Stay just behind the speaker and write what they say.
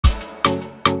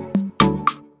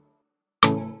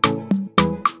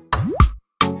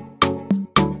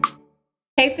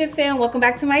Hey Fit Fam, welcome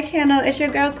back to my channel. It's your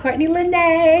girl Courtney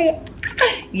Lynea.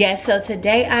 Yes, so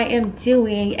today I am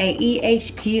doing a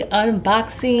EHP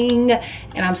unboxing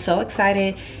and I'm so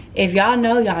excited. If y'all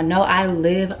know I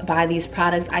live by these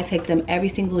products. I take them every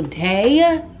single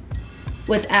day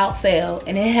without fail,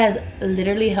 and it has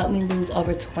literally helped me lose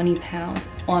over 20 pounds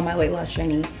on my weight loss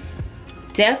journey.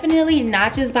 Definitely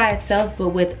not just by itself, but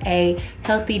with a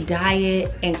healthy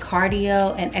diet and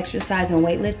cardio and exercise and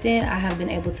weightlifting, I have been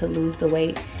able to lose the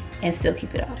weight and still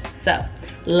keep it off. So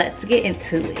let's get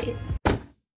into it.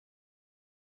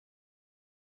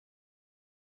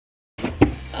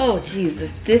 Oh Jesus,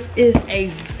 this is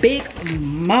a big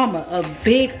mama, a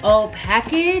big old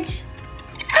package.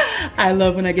 I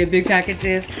love when I get big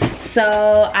packages.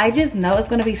 So I just know it's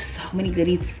gonna be so many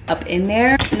goodies up in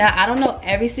there. Now I don't know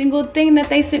every single thing that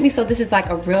they sent me, so this is like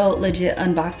a real legit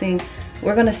unboxing.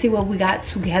 We're gonna see what we got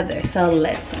together. So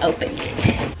let's open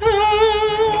it.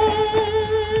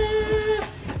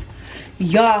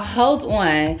 Y'all hold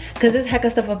on, cause there's heck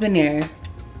of stuff up in there.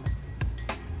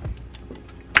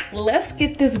 Let's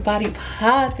get this body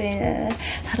popping.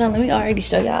 Hold on, let me already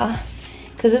show y'all,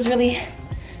 cause this really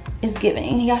is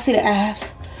giving. Y'all see the abs?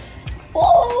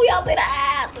 Oh, y'all see the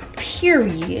abs?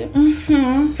 Period.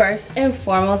 First and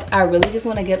foremost, I really just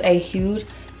want to give a huge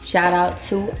shout out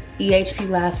to EHP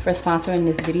Last for sponsoring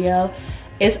this video.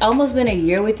 It's almost been a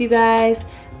year with you guys.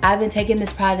 I've been taking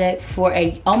this product for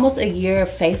almost a year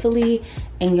faithfully,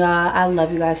 and y'all, I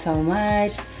love you guys so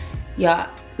much. Y'all,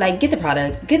 like, get the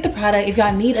product. If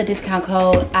y'all need a discount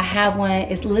code, I have one.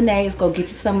 It's Lynea. It's gonna get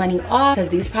you some money off,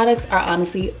 because these products are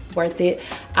honestly worth it.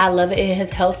 I love it. It has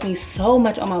helped me so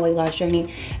much on my weight loss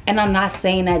journey, and I'm not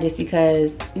saying that just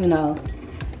because, you know,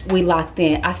 we locked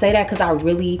in. I say that because I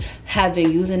really have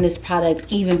been using this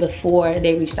product even before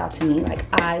they reached out to me. Like,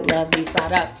 I love these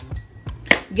products.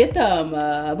 Get them.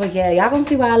 But yeah, y'all gonna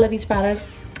see why I love these products.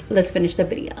 Let's finish the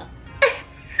video.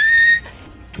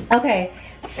 Okay,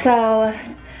 so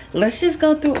let's just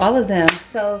go through all of them.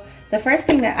 So the first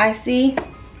thing that I see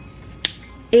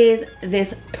is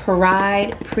this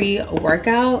Pride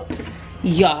pre-workout.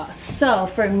 Y'all, so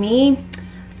for me,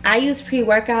 I use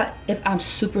pre-workout if I'm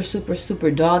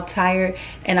super dog tired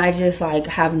and I just like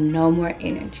have no more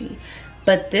energy.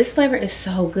 But this flavor is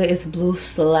so good. It's blue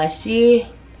slushy.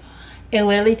 It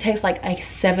literally tastes like a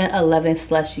 7-Eleven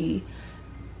slushie.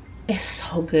 It's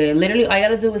so good. Literally all you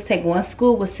gotta do is take 1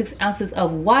 scoop with 6 ounces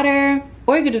of water,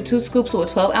 or you could do 2 scoops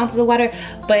with 12 ounces of water.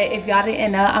 But if y'all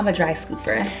didn't know, I'm a dry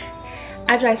scooper.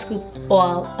 I dry scoop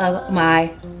all of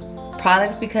my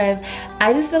products because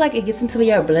I just feel like it gets into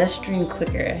your bloodstream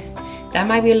quicker. That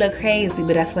might be a little crazy,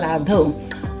 but that's what I do.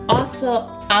 Also,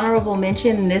 honorable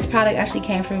mention, this product actually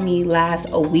came from me last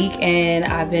week and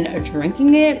I've been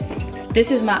drinking it.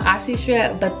 This is my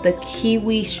OXYSHRED, but the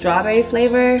kiwi strawberry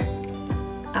flavor.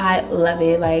 I love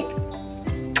it. Like,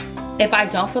 if I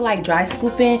don't feel like dry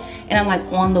scooping and I'm like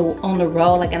on the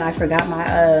roll, like, and I forgot my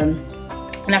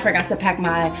and I forgot to pack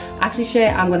my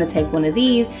OXYSHRED, I'm gonna take one of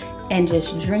these and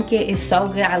just drink it. It's so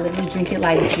good. I literally drink it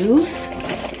like juice.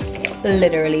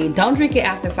 Literally. Don't drink it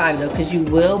after 5 though, because you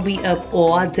will be up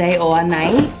all day, all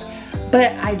night.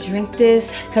 But I drink this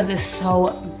because it's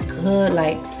so good.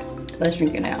 Like, let's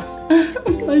drink it now.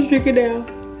 Let's drink it now.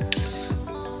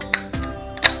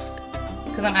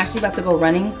 Because I'm actually about to go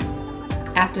running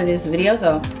after this video,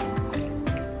 so.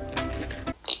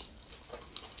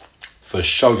 For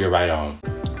sure, you're right on.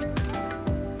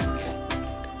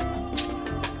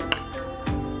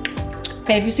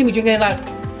 And if you see me drinking it, like,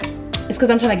 it's because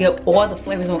I'm trying to get all the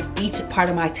flavors on each part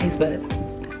of my taste buds.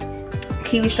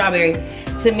 Kiwi strawberry,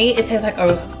 to me, it tastes like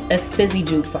a fizzy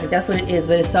juice. Like, that's what it is,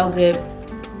 but it's so good.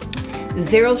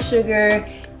 0 sugar,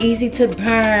 easy to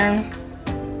burn.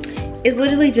 It's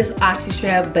literally just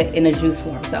OXYSHRED, but in a juice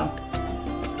form, so.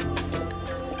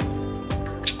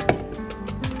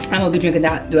 I'm gonna be drinking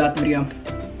that throughout the video.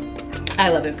 I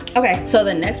love it. Okay, so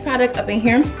the next product up in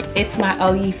here, it's my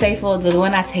Oh Ye Faithful, the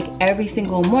one I take every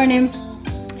single morning.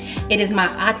 It is my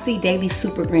Oxy Daily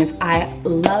Super Greens. I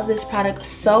love this product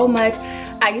so much.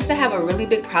 I used to have a really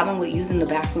big problem with using the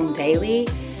bathroom daily,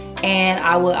 and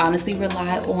I would honestly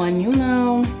rely on, you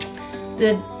know,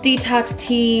 the detox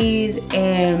teas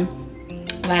and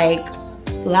like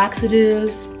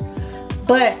laxatives.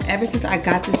 But ever since I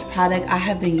got this product, I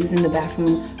have been using the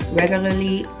bathroom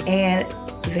regularly and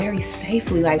very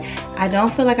safely. Like, I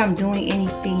don't feel like I'm doing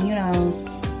anything, you know,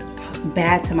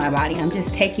 bad to my body. I'm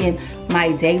just taking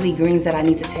my daily greens that I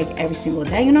need to take every single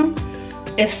day, you know.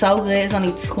 It's so good. It's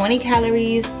only 20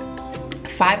 calories,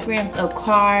 5 grams of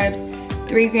carbs,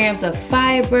 3 grams of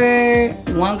fiber,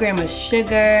 1 gram of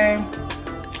sugar.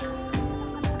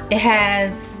 It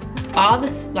has all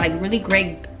this like really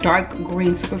great dark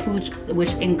green superfoods,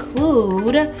 which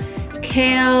include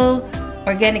kale,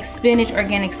 organic spinach,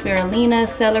 organic spirulina,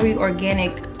 celery,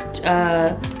 organic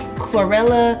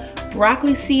chlorella,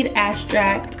 broccoli seed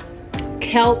extract,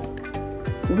 kelp,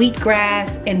 wheatgrass,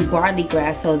 and barley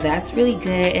grass. So that's really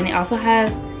good. And it also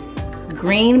has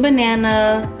green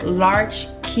banana, large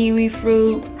kiwi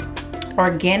fruit,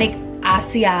 organic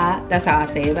acai, that's how I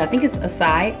say it, but I think it's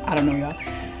acai, I don't know y'all.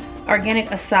 Organic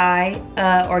acai,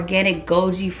 organic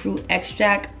goji fruit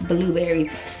extract,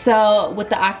 blueberries. So with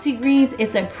the Oxy Greens,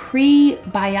 it's a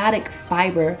prebiotic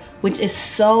fiber, which is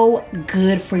so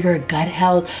good for your gut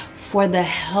health, for the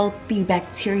healthy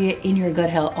bacteria in your gut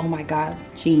health. Oh my God,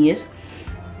 genius.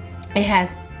 It has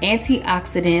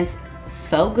antioxidants,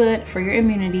 so good for your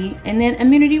immunity, and then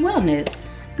immunity wellness.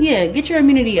 Yeah, get your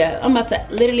immunity up. I'm about to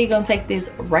literally gonna take this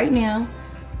right now.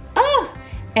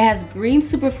 It has green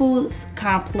superfoods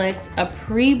complex, a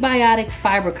prebiotic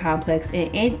fiber complex,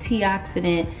 and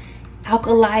antioxidant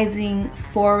alkalizing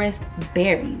forest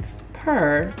berries.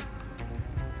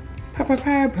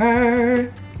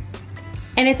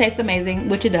 And it tastes amazing,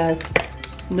 which it does.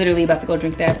 Literally about to go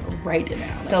drink that right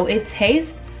now. So it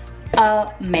tastes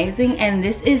amazing, and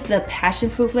this is the passion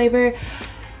fruit flavor.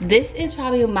 This is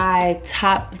probably my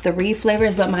top 3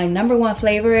 flavors, but my #1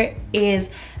 flavor is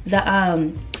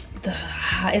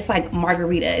it's like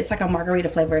margarita. It's like a margarita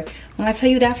flavor. When I tell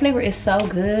you that flavor is so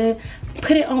good,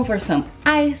 put it on for some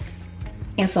ice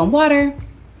and some water.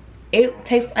 It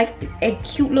tastes like a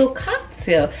cute little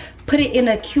cocktail. Put it in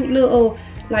a cute little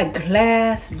like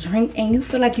glass drink, and you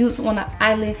feel like you was on an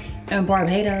island in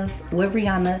Barbados with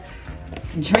Rihanna,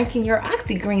 drinking your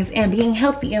Oxy Greens and being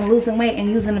healthy and losing weight and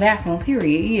using the bathroom,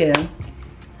 period.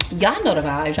 Yeah, y'all know the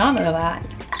vibes, y'all know the vibes.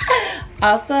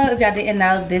 Also, if y'all didn't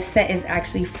know, this set is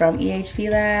actually from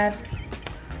EHP Labs,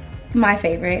 my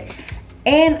favorite.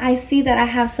 And I see that I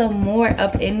have some more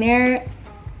up in there.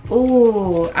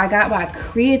 Ooh, I got my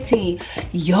creatine.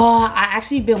 Y'all, I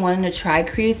actually been wanting to try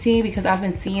creatine because I've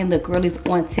been seeing the girlies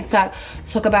on TikTok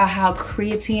talk about how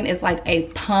creatine is like a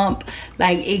pump.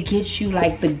 Like it gets you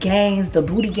like the gains, the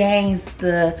booty gains,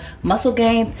 the muscle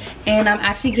gains. And I'm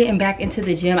actually getting back into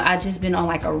the gym. I've just been on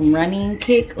like a running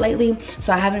kick lately,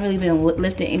 so I haven't really been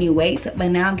lifting any weights, but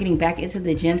now I'm getting back into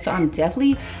the gym. So I'm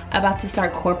definitely about to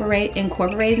start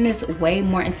incorporating this way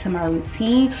more into my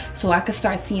routine, so I could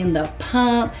start seeing the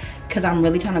pump, because I'm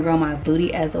really trying to grow my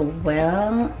booty as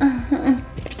well.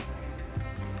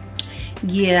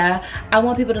 Yeah, I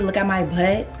want people to look at my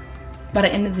butt by the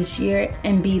end of this year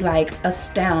and be like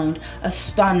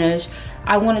astonished.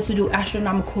 I wanted to do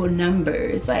astronomical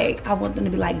numbers. Like I want them to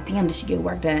be like, damn, did she get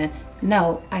work done?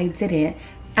 No, I didn't.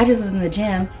 I just was in the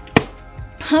gym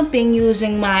pumping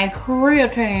using my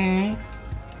creatine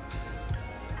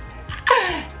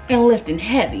and lifting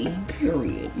heavy,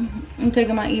 period. I'm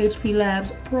taking my EHP Labs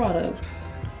product.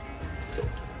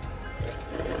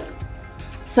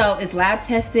 So it's lab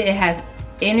tested, it has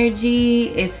energy,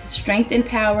 it's strength and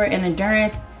power and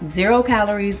endurance, 0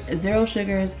 calories, 0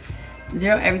 sugars,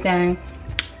 0 everything.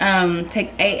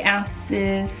 Take 8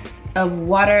 ounces of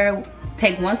water.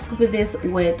 Take 1 scoop of this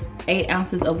with 8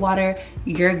 ounces of water.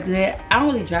 You're good. I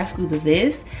don't really dry scoop of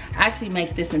this. I actually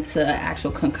make this into an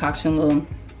actual concoction little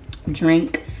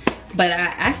drink. But I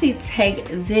actually take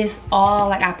this all,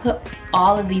 like I put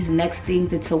all of these next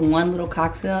things into one little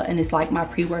cocktail, and it's like my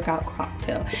pre-workout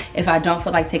cocktail if I don't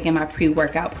feel like taking my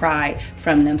pre-workout pride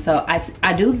from them. So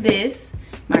I do this,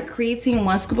 my creatine,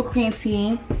 1 scoop of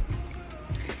creatine,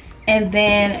 and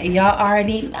then y'all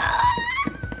already know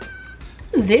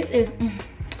this is,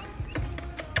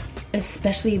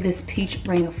 especially this peach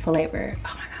ring flavor.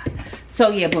 Oh my God.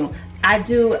 So yeah, boom. I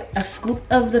do a scoop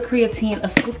of the creatine, a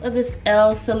scoop of this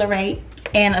L-Celerate,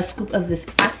 and a scoop of this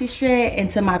OXYSHRED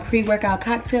into my pre-workout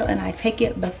cocktail, and I take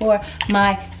it before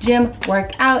my gym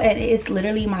workout, and it's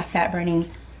literally my fat burning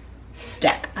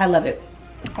stack. I love it.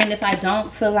 And if I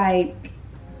don't feel like,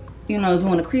 you know,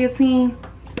 doing a creatine,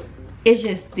 it's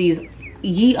just these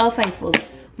ye old faithfuls,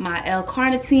 my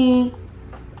L-Carnitine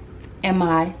and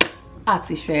my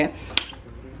OXYSHRED,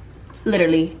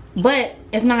 literally. But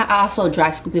if not, I also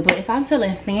dry scoop it. But if I'm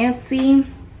feeling fancy,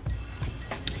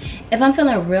 if I'm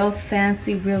feeling real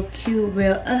fancy, real cute,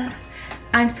 real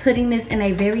I'm putting this in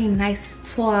a very nice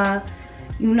tall,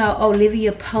 you know,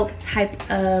 Olivia Pope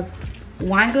type of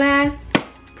wine glass.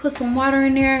 Put some water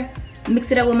in there,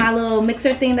 mix it up with my little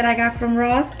mixer thing that I got from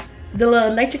Ross, the little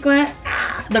electric one,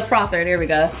 the frother, there we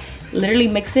go. Literally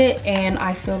mix it, and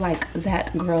I feel like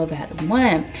that girl that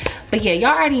won. But yeah, y'all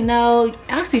already know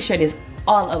OxyShred is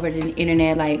all over the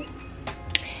internet, like,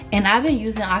 and I've been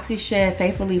using OxyShred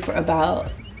faithfully for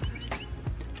about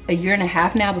a year and a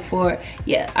half now before.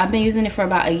 Yeah, I've been using it for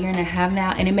about a year and a half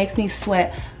now, and it makes me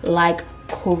sweat like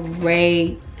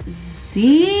crazy.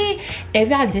 If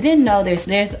y'all didn't know,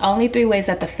 there's only 3 ways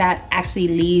that the fat actually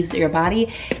leaves your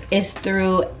body. It's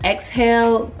through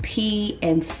exhale, pee,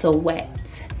 and sweat.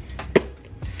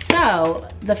 So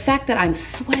the fact that I'm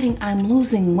sweating, I'm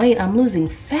losing weight, I'm losing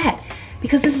fat,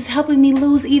 because this is helping me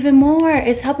lose even more.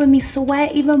 It's helping me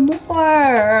sweat even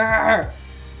more.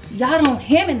 Y'all don't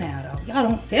hear me now though. Y'all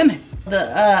don't hear me.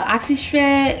 The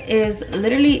OXYSHRED is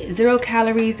literally 0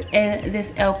 calories, and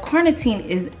this L-carnitine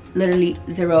is literally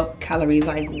 0 calories.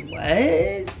 Like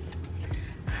what?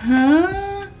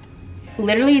 Huh?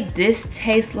 Literally, this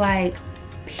tastes like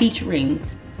peach rings.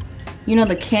 You know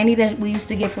the candy that we used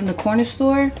to get from the corner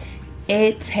store?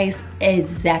 It tastes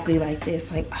exactly like this.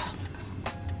 Like, oh my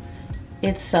God.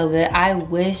 It's so good. I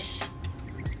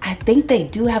think they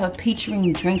do have a peach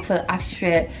ring drink for the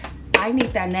OXYSHRED. I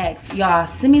need that next. Y'all,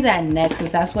 send me that next,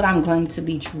 because that's what I'm going to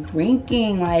be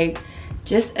drinking. Like,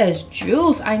 just as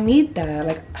juice. I need that.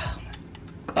 Like, oh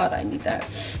my God, I need that.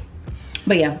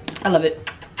 But yeah, I love it.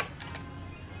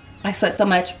 I sweat so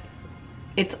much.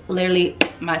 It's literally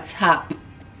my top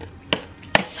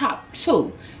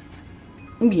 2.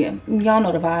 Yeah, y'all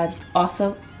know the vibes.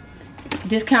 Also,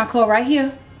 discount code right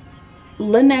here,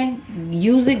 Lynea.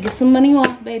 Use it, get some money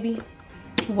off, baby.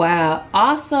 Wow.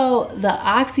 Also, the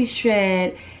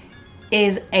OXYSHRED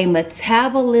is a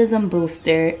metabolism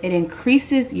booster. It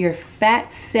increases your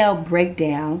fat cell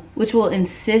breakdown, which will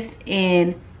assist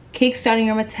in kickstarting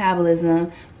your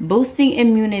metabolism, boosting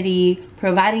immunity,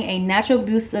 providing a natural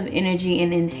boost of energy,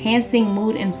 and enhancing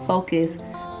mood and focus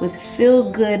with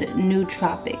feel-good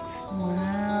nootropics.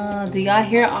 Wow. Do y'all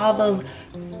hear all those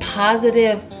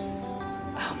positive,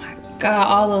 oh my God,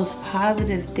 all those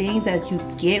positive things that you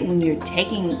get when you're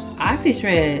taking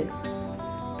OXYSHRED?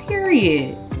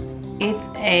 Period. It's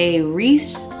a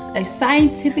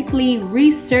scientifically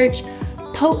researched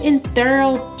potent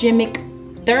thermogenic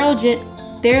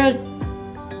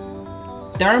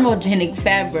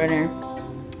fat burner.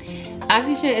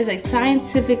 OXYSHRED is a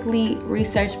scientifically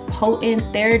researched potent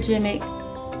thermogenic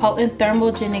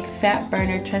fat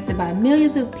burner trusted by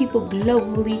millions of people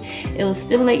globally. It will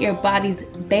stimulate your body's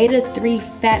beta-3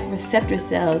 fat receptor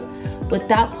cells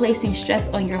without placing stress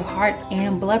on your heart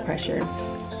and blood pressure.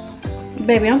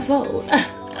 Baby, I'm sold.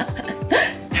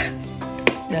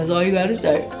 That's all you gotta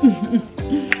say.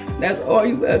 That's all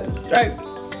you gotta say.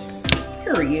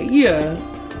 Period. Yeah.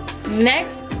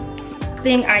 Next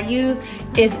thing I use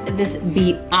is this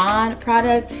Beyond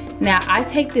product. Now I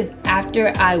take this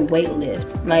after I weight lift,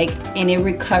 and it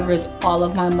recovers all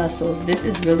of my muscles. This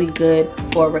is really good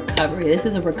for recovery. This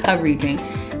is a recovery drink.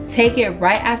 Take it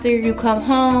right after you come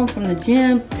home from the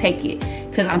gym. Take it,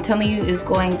 because I'm telling you, it's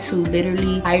going to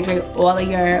literally hydrate all of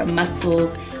your muscles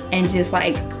and just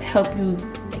help you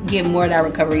get more of that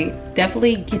recovery.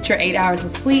 Definitely get your 8 hours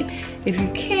of sleep if you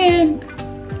can.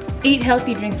 Eat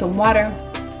healthy, drink some water,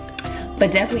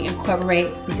 but definitely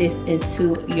incorporate this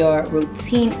into your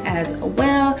routine as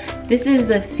well. This is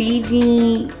the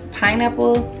Fiji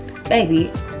pineapple. Baby,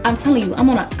 I'm telling you,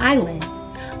 I'm on an island.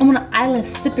 I'm on an island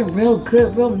sipping real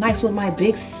good, real nice with my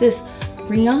big sis,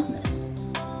 Rihanna,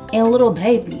 and little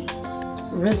baby,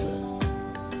 Rizza.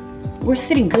 We're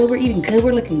sitting good, we're eating good,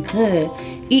 we're looking good,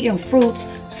 eating fruits,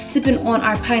 sipping on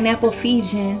our pineapple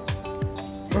Fijian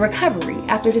recovery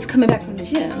after just coming back from the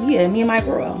gym. Yeah, me and my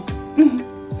girl.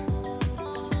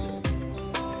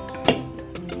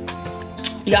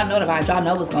 Y'all know the vibes, y'all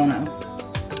know what's going on.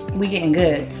 We getting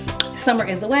good. Summer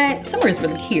is away. Summer is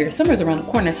really here. Summer is around the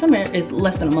corner. Summer is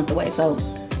less than a month away. So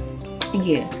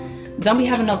yeah, don't be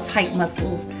having no tight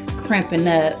muscles, cramping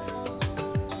up,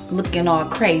 looking all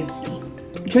crazy.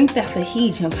 Drink that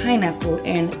Fiji and pineapple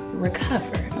and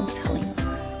recover. I'm telling you,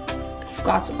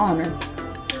 Scott's honor.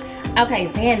 Okay,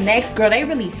 then next, girl, they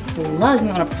really slugged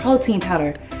me on a protein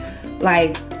powder.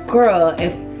 Girl,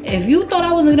 if you thought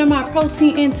I wasn't getting my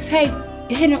protein intake,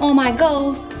 hitting all my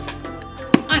goals,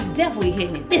 I'm definitely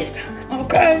hitting it this time.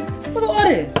 Okay, look at all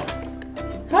this.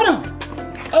 Hold on.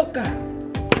 Oh God.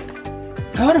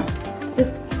 Hold on.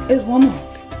 It's one more.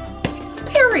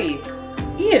 Period.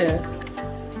 Yeah.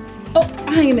 Oh,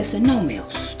 I ain't missing no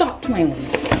meals. Stop playing with me.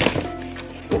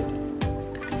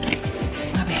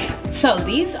 My bad. So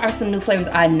these are some new flavors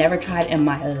I never tried in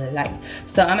my life.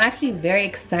 So I'm actually very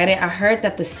excited. I heard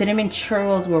that the cinnamon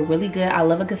churros were really good. I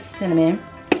love a good cinnamon.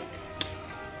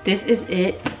 This is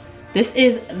it. This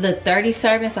is the 30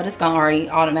 serving, so this gonna already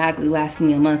automatically last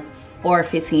me a month or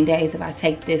 15 days if I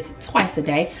take this twice a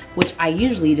day, which I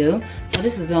usually do. So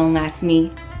this is gonna last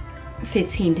me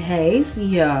 15 days,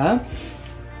 yeah.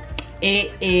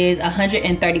 It is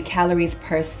 130 calories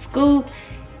per scoop.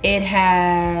 It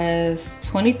has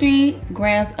 23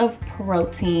 grams of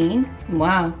protein.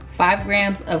 Wow. 5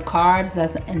 grams of carbs.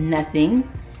 That's nothing.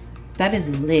 That is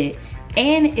lit.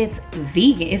 And it's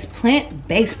vegan. It's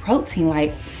plant-based protein,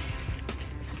 like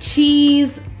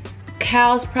cheese,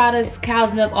 cow's products,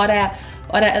 cow's milk, all that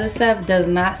other stuff does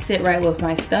not sit right with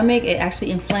my stomach. It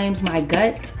actually inflames my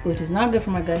gut, which is not good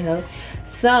for my gut health.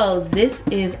 So this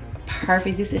is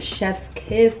perfect. This is chef's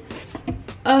kiss.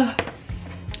 Oh,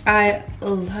 I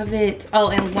love it. Oh,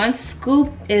 and 1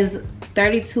 scoop is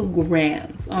 32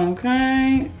 grams.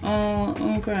 Okay.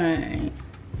 Okay.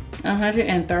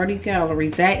 130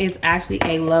 calories. That is actually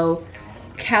a low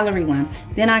calorie one.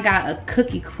 Then I got a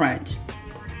cookie crunch.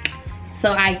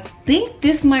 So I think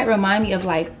this might remind me of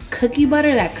like cookie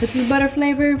butter, that cookie butter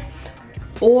flavor,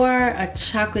 or a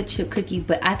chocolate chip cookie,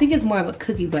 but I think it's more of a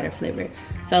cookie butter flavor.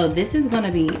 So this is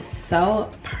gonna be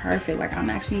so perfect. Like, I'm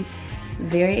actually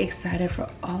very excited for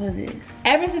all of this.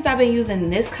 Ever since I've been using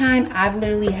this kind, I've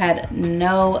literally had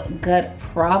no gut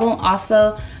problem.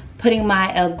 Also, putting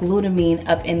my L-glutamine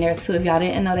up in there too. If y'all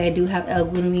didn't know, they do have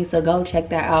L-glutamine, so go check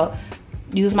that out.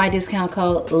 Use my discount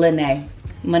code Lynea.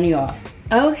 Money off.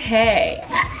 Okay,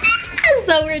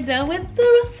 so we're done with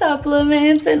the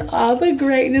supplements and all the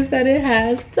greatness that it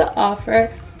has to offer.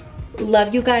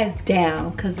 Love you guys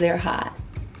down because they're hot.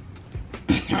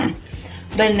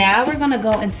 But now we're gonna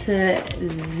go into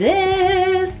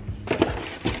this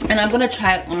and I'm gonna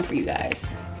try it on for you guys.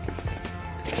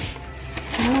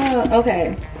 Oh,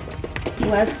 okay,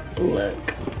 let's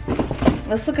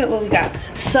look at what we got.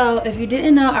 So if you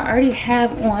didn't know, I already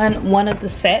have on one of the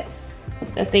sets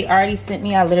that they already sent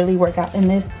me. I literally work out in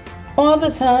this all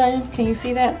the time. Can you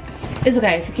see that? It's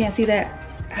okay if you can't see that.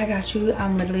 I got you.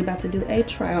 I'm literally about to do a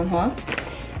try on haul.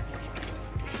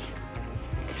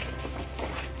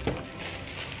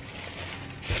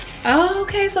 Oh,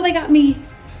 okay, so they got me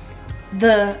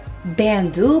the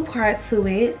bandeau part to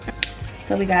it.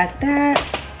 So we got that.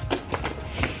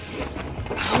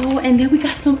 Oh, and then we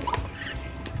got some.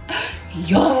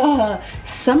 Y'all,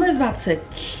 summer's about to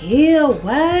kill.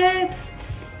 What?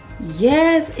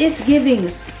 Yes, it's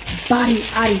giving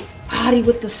body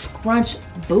with the scrunch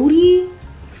booty.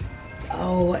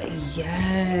 Oh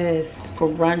yes,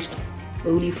 scrunched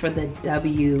booty for the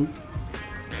W.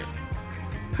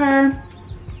 Per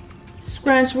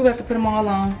scrunch, we're about to put them all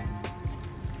on.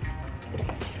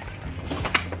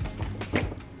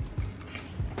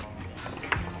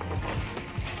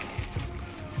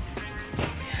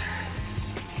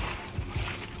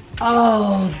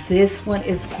 Oh, this one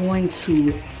is going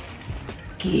to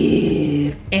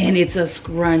give, and it's a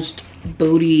scrunched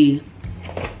booty.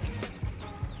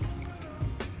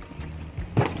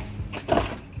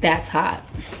 That's hot.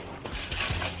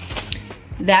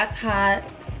 That's hot.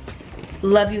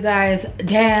 Love you guys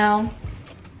down.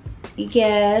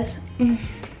 Yes.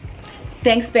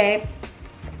 Thanks, babe.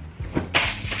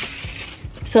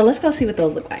 So let's go see what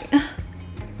those look like.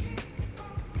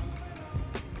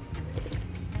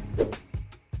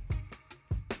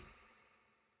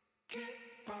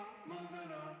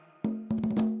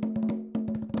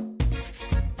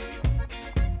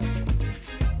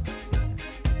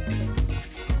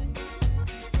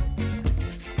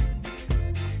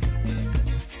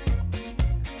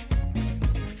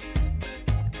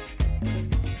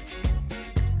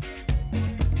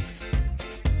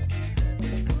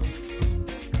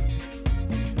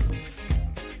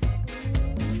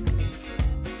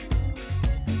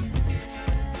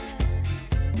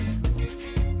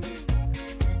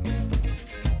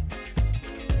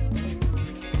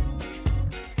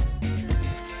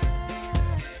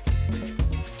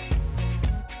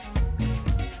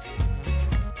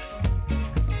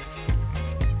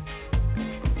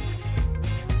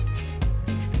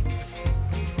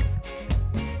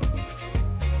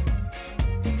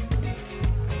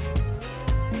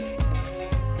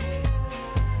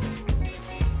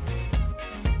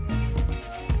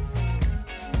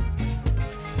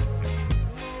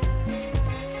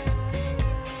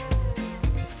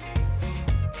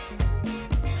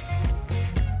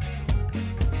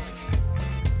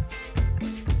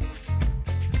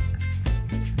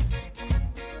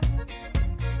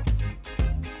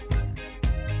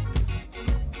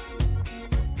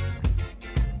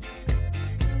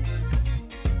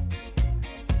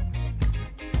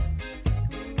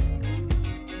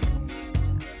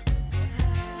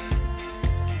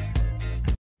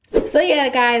 So yeah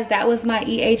guys, that was my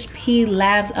EHP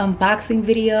Labs unboxing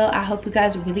video. I hope you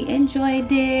guys really enjoyed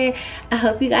it. I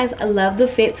hope you guys love the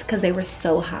fits because they were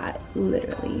so hot,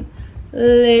 literally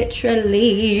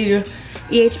literally.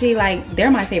 EHP, like,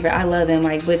 they're my favorite. I love them,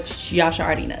 like, but y'all should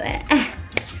already know that.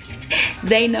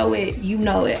 They know it, you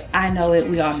know it, I know it,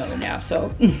 we all know it now, so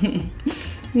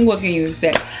what can you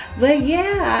expect? But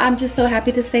yeah, I'm just so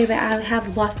happy to say that I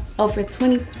have lost over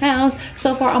 20 pounds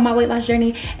so far on my weight loss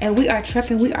journey, and we are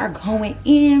trucking, we are going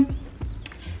in,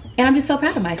 and I'm just so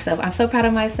proud of myself. I'm so proud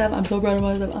of myself. I'm so proud of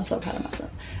myself. I'm so proud of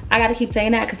myself. I gotta keep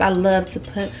saying that because I love to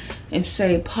put and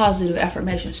say positive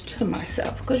affirmations to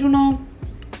myself, because you know,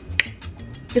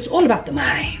 it's all about the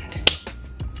mind.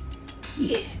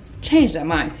 Yeah, change that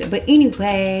mindset. But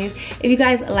anyways, if you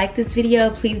guys like this video,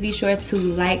 please be sure to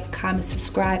like, comment,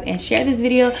 subscribe, and share this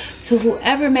video to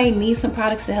whoever may need some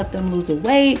products to help them lose the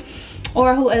weight,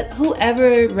 or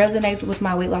whoever resonates with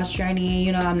my weight loss journey.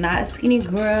 You know, I'm not a skinny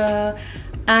girl,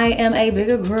 I am a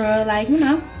bigger girl, like, you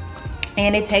know,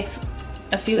 and it takes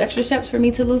a few extra steps for me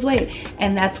to lose weight,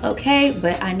 and that's okay.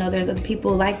 But I know there's other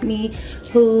people like me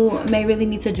who may really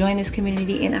need to join this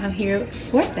community, and I'm here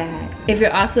for that. If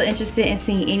you're also interested in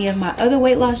seeing any of my other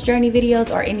weight loss journey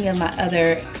videos, or any of my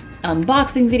other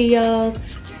unboxing videos,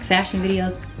 fashion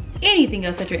videos, anything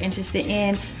else that you're interested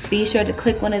in, be sure to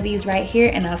click one of these right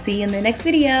here, and I'll see you in the next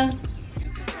video.